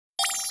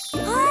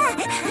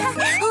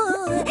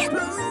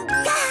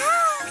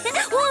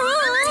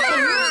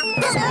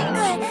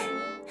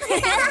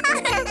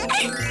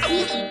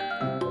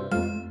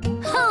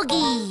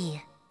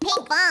Hoagie!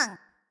 Pinkfong!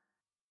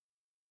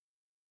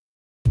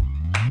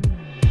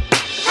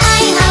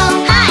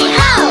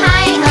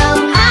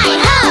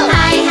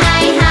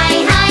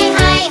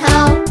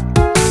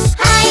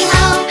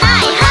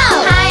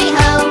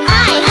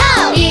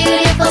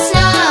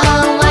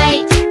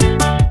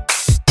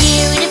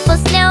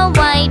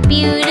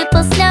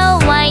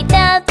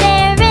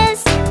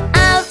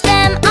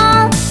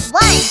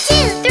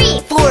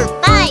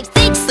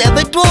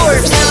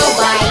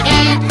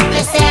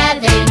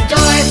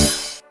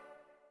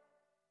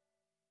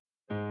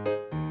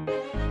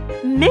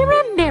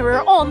 Mirror,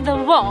 mirror on the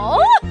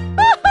wall.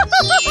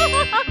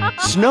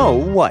 Snow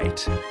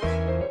White.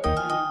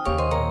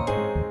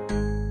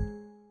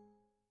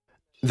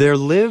 There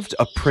lived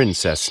a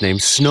princess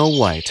named Snow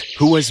White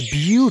who was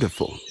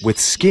beautiful with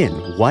skin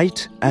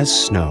white as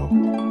snow.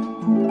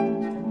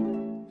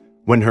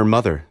 When her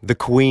mother, the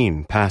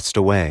queen, passed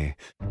away,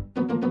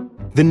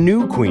 the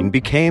new queen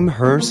became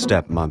her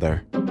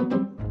stepmother.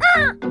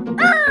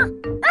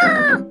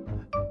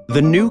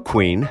 The new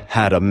queen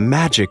had a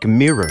magic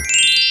mirror.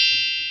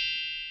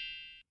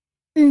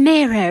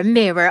 Mirror,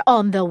 mirror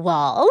on the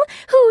wall,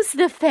 who's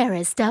the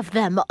fairest of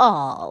them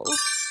all?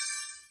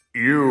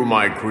 You,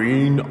 my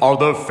queen, are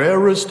the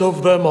fairest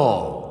of them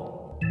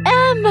all.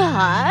 Am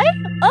I?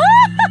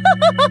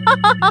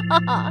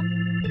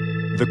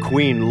 The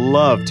queen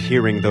loved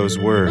hearing those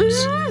words.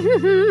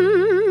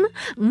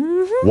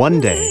 One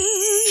day,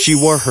 she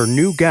wore her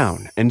new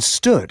gown and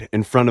stood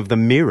in front of the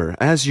mirror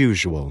as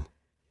usual.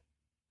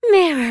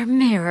 Mirror,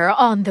 mirror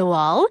on the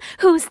wall,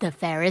 who's the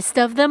fairest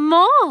of them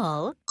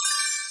all?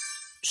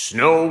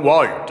 Snow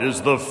White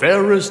is the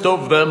fairest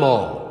of them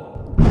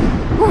all.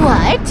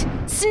 What?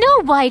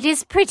 Snow White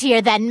is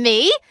prettier than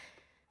me?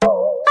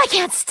 I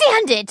can't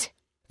stand it!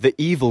 The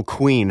evil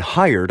queen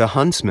hired a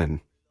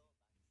huntsman.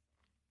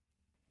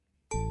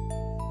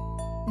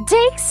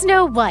 Take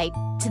Snow White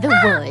to the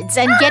woods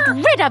and get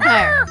rid of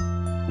her!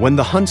 When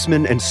the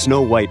huntsman and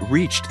Snow White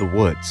reached the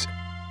woods,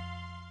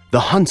 the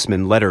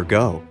huntsman let her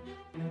go.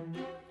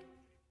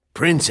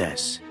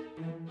 Princess,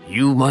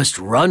 you must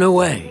run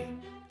away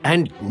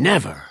and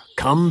never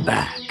come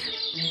back.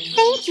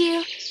 Thank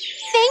you.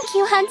 Thank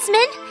you,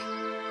 huntsman.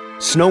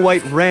 Snow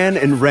White ran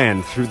and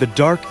ran through the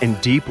dark and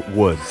deep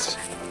woods.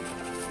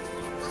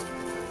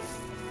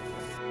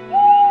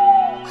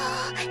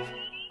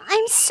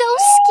 I'm so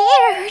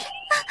scared.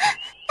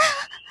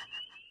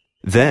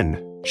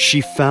 Then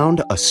she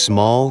found a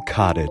small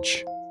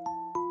cottage.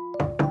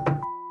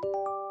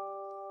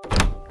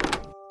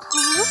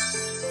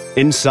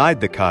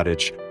 Inside the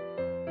cottage,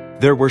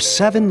 there were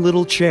 7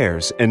 little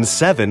chairs and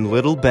 7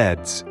 little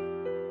beds.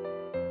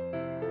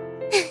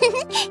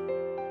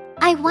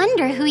 I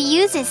wonder who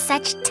uses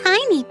such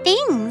tiny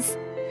things.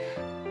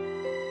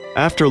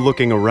 After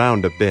looking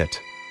around a bit,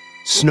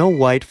 Snow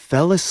White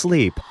fell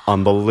asleep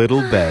on the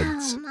little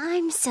beds.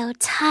 I'm so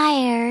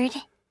tired.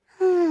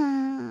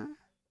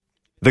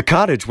 The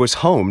cottage was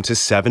home to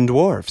 7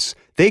 dwarfs.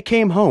 They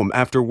came home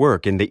after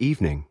work in the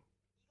evening.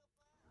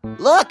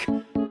 Look!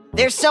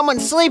 There's someone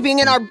sleeping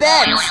in our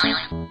beds!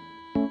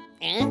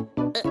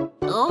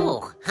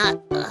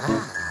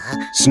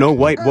 Snow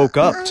White woke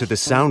up to the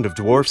sound of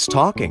dwarfs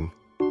talking.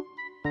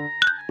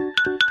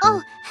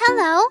 Oh,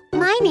 hello.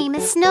 My name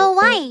is Snow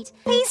White.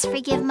 Please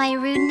forgive my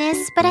rudeness,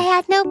 but I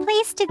had no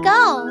place to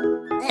go.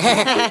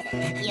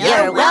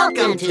 You're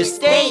welcome to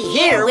stay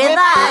here with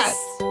us!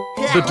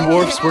 The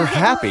dwarfs were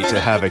happy to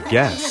have a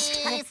guest.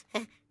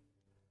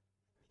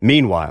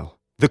 Meanwhile,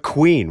 the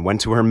queen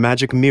went to her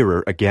magic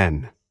mirror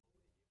again.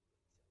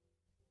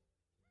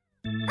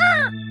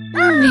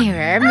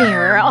 Mirror,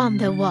 mirror on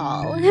the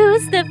wall,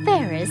 who's the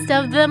fairest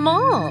of them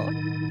all?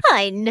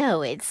 I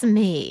know it's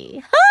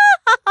me.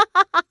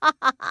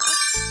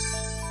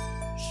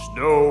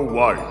 Snow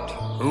White,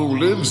 who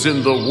lives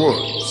in the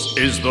woods,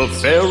 is the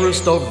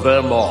fairest of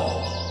them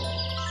all.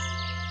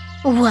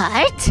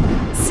 What?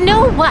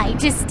 Snow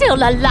White is still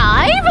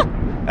alive?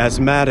 As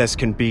mad as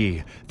can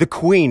be, the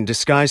queen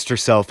disguised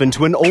herself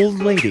into an old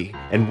lady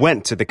and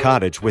went to the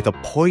cottage with a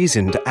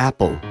poisoned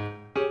apple.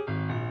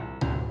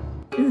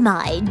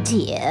 My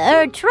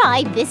dear,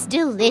 try this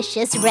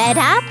delicious red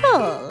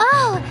apple.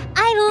 Oh,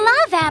 I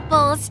love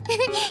apples.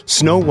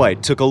 Snow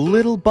White took a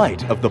little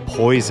bite of the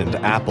poisoned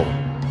apple.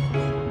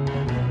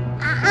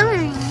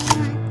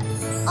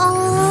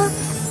 Oh,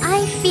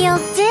 I feel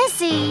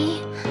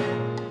dizzy.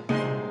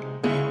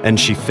 And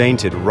she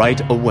fainted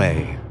right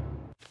away.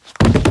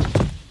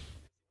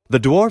 The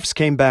dwarfs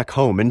came back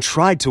home and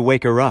tried to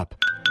wake her up,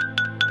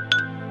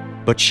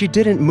 but she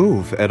didn't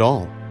move at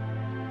all.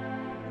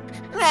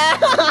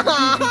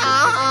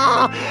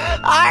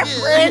 Our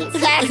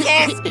princess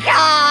is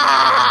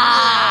gone!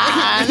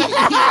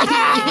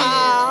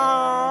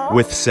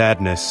 With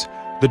sadness,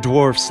 the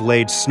dwarfs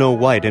laid Snow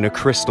White in a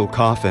crystal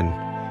coffin.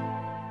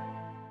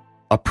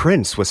 A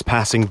prince was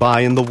passing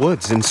by in the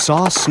woods and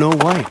saw Snow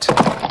White.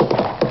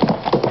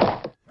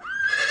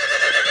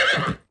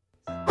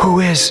 Who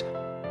is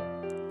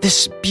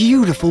this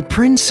beautiful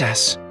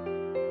princess?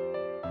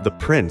 The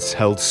prince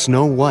held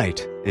Snow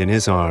White in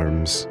his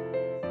arms.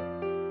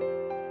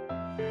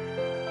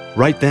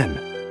 Right then,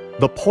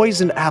 the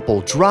poisoned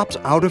apple dropped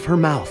out of her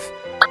mouth,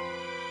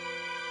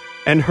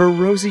 and her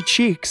rosy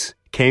cheeks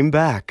came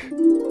back.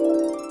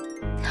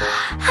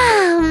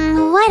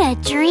 What a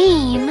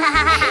dream.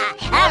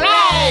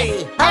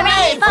 Hooray!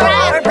 Hooray for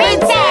our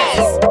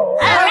princess!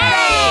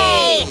 Hooray!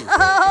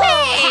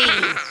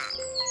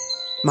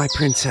 My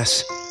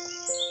princess,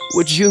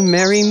 would you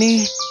marry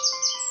me?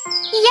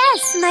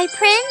 Yes, my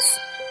prince.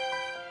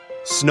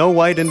 Snow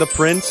White and the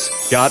prince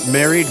got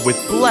married with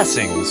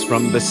blessings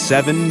from the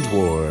Seven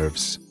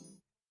Dwarfs.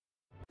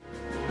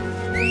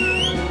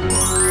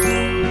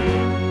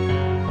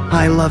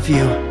 I love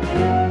you.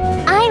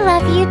 I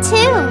love you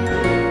too.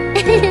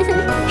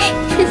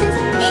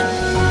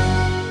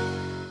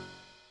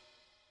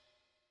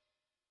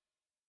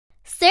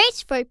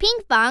 Search for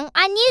Pinkfong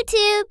on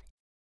YouTube.